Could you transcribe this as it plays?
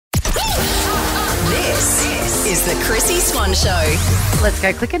This is the Chrissy Swan Show. Let's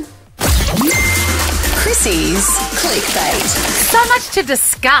go clicking. Chrissy's Clickbait. So much to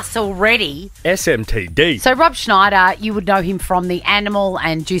discuss already. SMTD. So Rob Schneider, you would know him from The Animal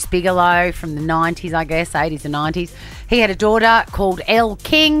and Juice Bigelow from the 90s, I guess, 80s and 90s. He had a daughter called Elle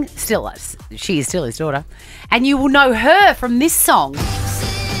King. She is still his daughter. And you will know her from this song.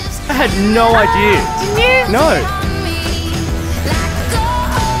 I had no idea. Didn't you? No.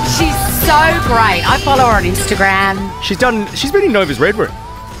 She's so great. I follow her on Instagram. She's been in Nova's Red Room.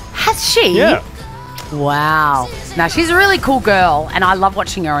 Has she? Yeah. Wow. Now, she's a really cool girl, and I love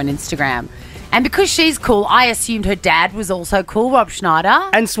watching her on Instagram. And because she's cool, I assumed her dad was also cool, Rob Schneider.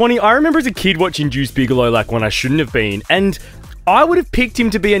 And Swanee, I remember as a kid watching Juice Bigelow like when I shouldn't have been, and I would have picked him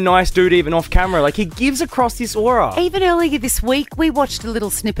to be a nice dude even off camera. Like, he gives across this aura. Even earlier this week, we watched a little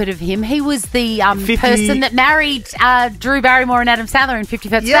snippet of him. He was the person that married Drew Barrymore and Adam Sandler in 50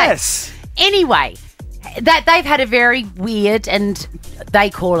 First Dates. Yes. Anyway, that they've had a very weird and they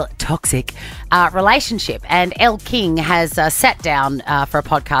call it toxic relationship. And Elle King has sat down for a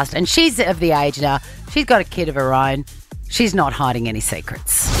podcast, and she's of the age now. She's got a kid of her own. She's not hiding any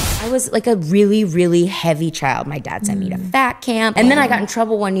secrets. I was like a really, really heavy child. My dad sent me to fat camp. And then I got in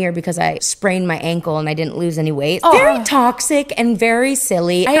trouble one year because I sprained my ankle and I didn't lose any weight. Very toxic and very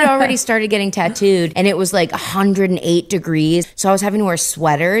silly. I had already started getting tattooed and it was like 108 degrees. So I was having to wear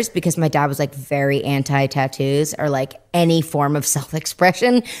sweaters because my dad was like very anti-tattoos or like any form of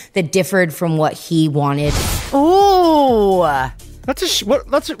self-expression that differed from what he wanted. Ooh.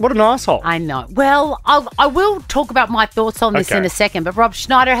 What an asshole. I know. Well, I will talk about my thoughts on this in a second, but Rob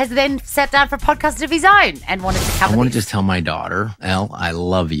Schneider has then sat down for a podcast of his own and wanted to cover I want this. to just tell my daughter, Elle, I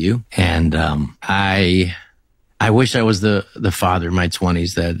love you. And I wish I was the father in my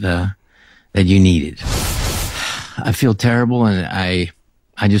 20s that you needed. I feel terrible, and I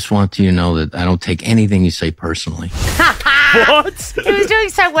just want you to know that I don't take anything you say personally. What? He was doing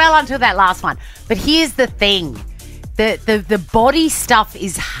so well until that last one. But here's the thing. The body stuff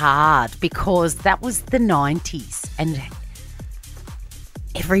is hard because that was the 90s and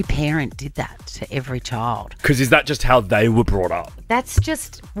every parent did that to every child. Because is that just how they were brought up? That's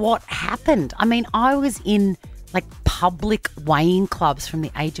just what happened. I mean, I was in like public weighing clubs from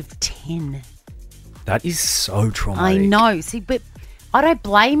the age of 10. That is so traumatic. I know. See, but I don't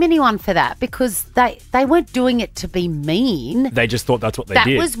blame anyone for that because they weren't doing it to be mean. They just thought that's what they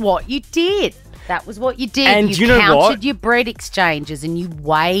did. That was what you did. That was what you did. And you know counted what? your bread exchanges and you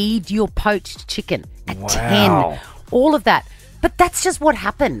weighed your poached chicken at Wow. 10. All of that. But that's just what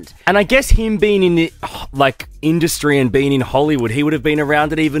happened. And I guess him being in the industry and being in Hollywood, he would have been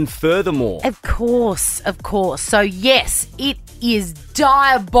around it even furthermore. Of course. So, yes, it is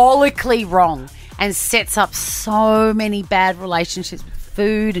diabolically wrong and sets up so many bad relationships with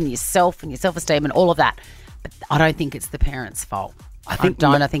food and yourself and your self-esteem and all of that. But I don't think it's the parents' fault. I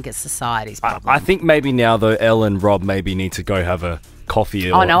think it's society's problem. I think maybe now, though, Elle and Rob maybe need to go have a coffee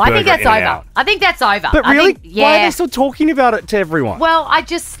or I think that's over. out. I think that's over. But really? Yeah. Why are they still talking about it to everyone? Well, I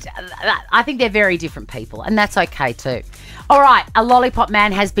think they're very different people, and that's okay too. All right, a Lollipop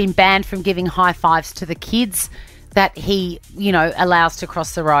man has been banned from giving high fives to the kids that he, allows to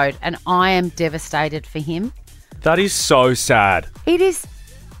cross the road, and I am devastated for him. That is so sad. It is.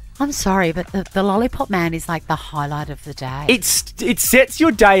 I'm sorry, but the Lollipop man is like the highlight of the day. It sets your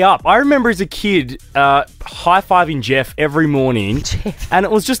day up. I remember as a kid high-fiving Jeff every morning. And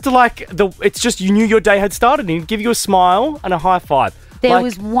it was just it's just you knew your day had started and he'd give you a smile and a high five. There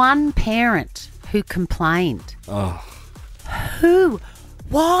was one parent who complained. Oh. Who?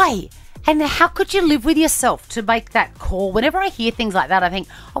 Why? And how could you live with yourself to make that call? Whenever I hear things like that, I think,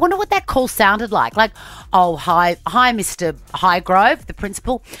 I wonder what that call sounded like. Like, oh, hi, Mr. Highgrove, the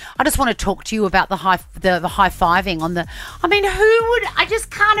principal. I just want to talk to you about the high-fiving on the... I mean, who would... I just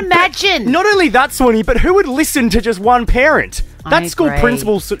can't imagine. But not only that, Swanee, but who would listen to just one parent? That school agree.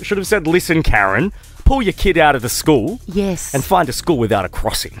 principal should have said, listen, Karen, pull your kid out of the school. Yes. And find a school without a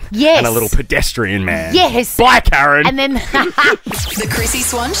crossing. Yes. And a little pedestrian man. Yes. Bye, Karen. And then... The Chrissy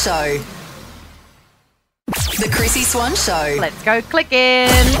Swan Show. The Chrissy Swan Show. Let's go clicking.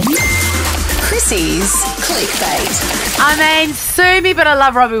 Chrissy's Clickbait. I mean, sue me, but I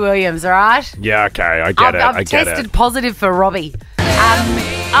love Robbie Williams, all right? Yeah, okay, I get it. I've tested positive for Robbie.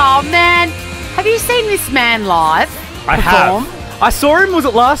 Oh, man. Have you seen this man live I perform? have. I saw him, was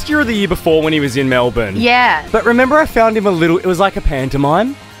it last year or the year before when he was in Melbourne? Yeah. But remember I found him it was like a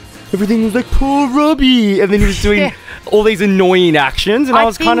pantomime. everything was like, poor Robbie. And then he was doing all these annoying actions. And I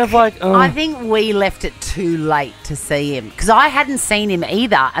was kind of like, oh. I think we left it too late to see him because I hadn't seen him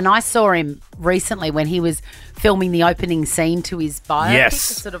either. And I saw him recently when he was filming the opening scene to his biopic.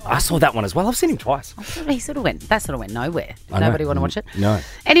 Yes. I saw that one as well. I've seen him twice. That sort of went nowhere. Did nobody want to watch it? No.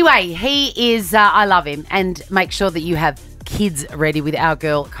 Anyway, he is, I love him. And make sure that you have kids ready with our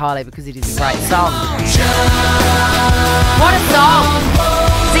girl Kylie because it is a great song. What a song.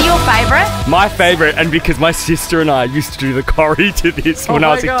 Is it your favourite? My favourite, and because my sister and I used to do the choreo to this when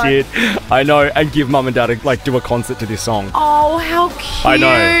I was a kid. I know, and give mum and dad do a concert to this song. Oh, how cute. I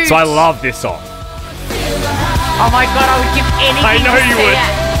know. So I love this song. Oh my God, I would give anything I know to you see would. it.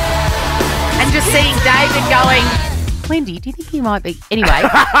 And just seeing David going, Wendy, do you think he might be? Anyway,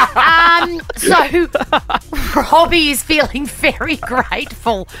 so Robbie is feeling very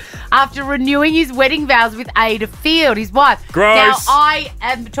grateful after renewing his wedding vows with Ada Field, his wife. Gross. Now, I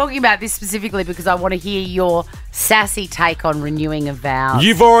am talking about this specifically because I want to hear your sassy take on renewing of vows.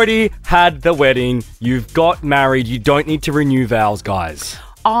 You've already had the wedding. You've got married. You don't need to renew vows, guys.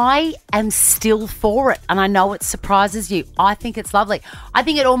 I am still for it, and I know it surprises you. I think it's lovely. I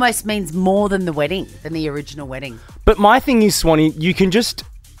think it almost means more than the wedding, than the original wedding. But my thing is, Swanee, you can just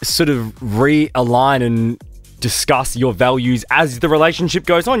sort of realign and discuss your values as the relationship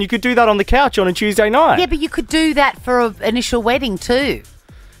goes on. You could do that on the couch on a Tuesday night. Yeah, but you could do that for an initial wedding too.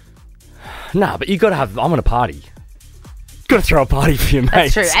 Nah, but you got to have, I'm on a party. Got to throw a party for your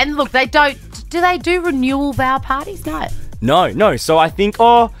mates. That's true. And look, they do renewal vow parties? No. No. So I think,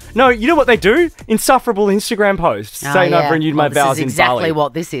 no, you know what they do? Insufferable Instagram posts saying I've renewed my vows in Bali. This is exactly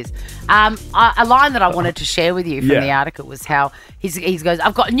what this is. A line that I wanted to share with you from the article was how he goes,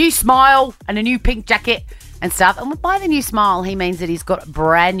 I've got a new smile and a new pink jacket and stuff. And by the new smile, he means that he's got a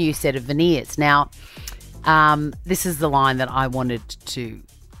brand new set of veneers. Now, this is the line that I wanted to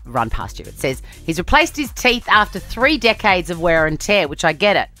run past you. It says, he's replaced his teeth after 3 decades of wear and tear, which I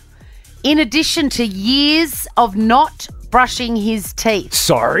get it. In addition to years of not brushing his teeth.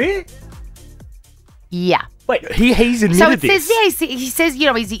 Sorry? Yeah. Wait, he's admitted this. He says,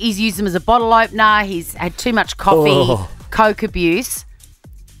 he's used them as a bottle opener. He's had too much coffee, coke abuse.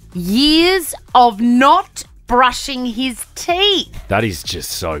 Years of not brushing his teeth. That is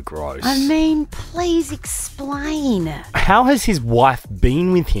just so gross. I mean, please explain. How has his wife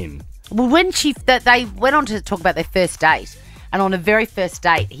been with him? Well, they went on to talk about their first date. And on a very first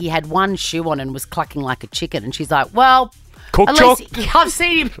date, he had one shoe on and was clucking like a chicken. And she's like, well, at least I've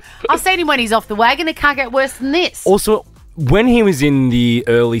seen him when he's off the wagon. It can't get worse than this. Also, when he was in the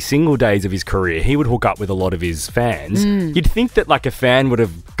early single days of his career, he would hook up with a lot of his fans. You'd think that a fan would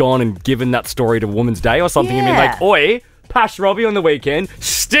have gone and given that story to Woman's Day or something and been like, oi, Pash Robbie on the weekend,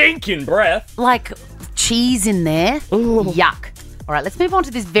 stinking breath. Like cheese in there. Ooh. Yuck. All right, let's move on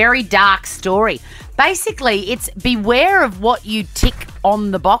to this very dark story. Basically, it's beware of what you tick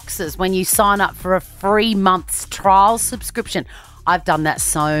on the boxes when you sign up for a free month's trial subscription. I've done that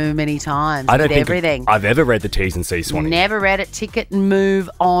so many times with everything. I've ever read the T's and C's, Swanee. Never read it. Tick it and move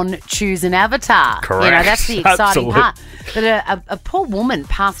on. Choose an avatar. Correct. That's the exciting part. But a poor woman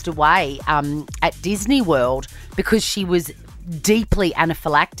passed away at Disney World because she was deeply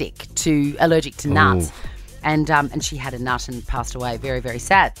allergic to nuts. Ooh. And she had a nut and passed away. Very, very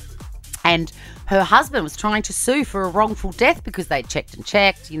sad. And her husband was trying to sue for a wrongful death because they checked.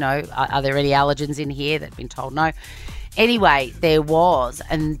 Are there any allergens in here? They'd been told no. Anyway, there was,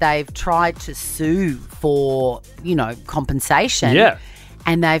 and they've tried to sue for, compensation. Yeah.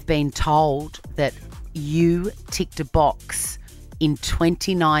 And they've been told that you ticked a box in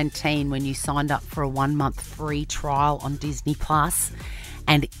 2019 when you signed up for a 1-month free trial on Disney Plus.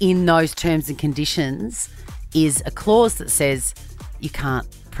 And in those terms and conditions is a clause that says you can't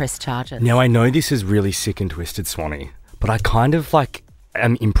press charges. Now, I know this is really sick and twisted, Swanee, but I kind of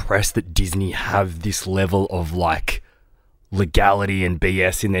am impressed that Disney have this level of legality and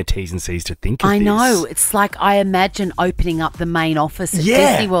BS in their T's and C's to think of this. I know. It's like I imagine opening up the main office at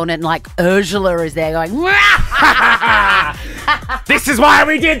Disney World and Ursula is there going, this is why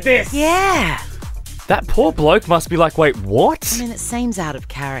we did this. Yeah. That poor bloke must be like, wait, what? I mean, it seems out of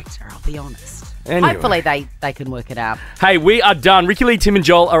character, I'll be honest. Anyway. Hopefully they can work it out. Hey, we are done. Ricky Lee, Tim and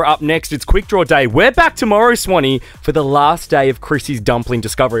Joel are up next. It's Quick Draw Day. We're back tomorrow, Swanee, for the last day of Chrissy's dumpling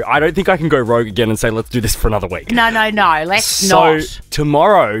discovery. I don't think I can go rogue again and say, let's do this for another week. No, let's not. So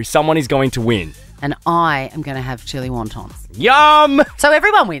tomorrow, someone is going to win. And I am going to have chili wontons. Yum! So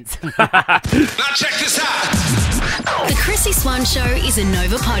everyone wins. Now check this out. The Chrissy Swan Show is a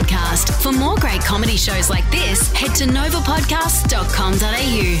Nova podcast. For more great comedy shows like this, head to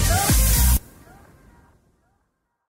novapodcast.com.au.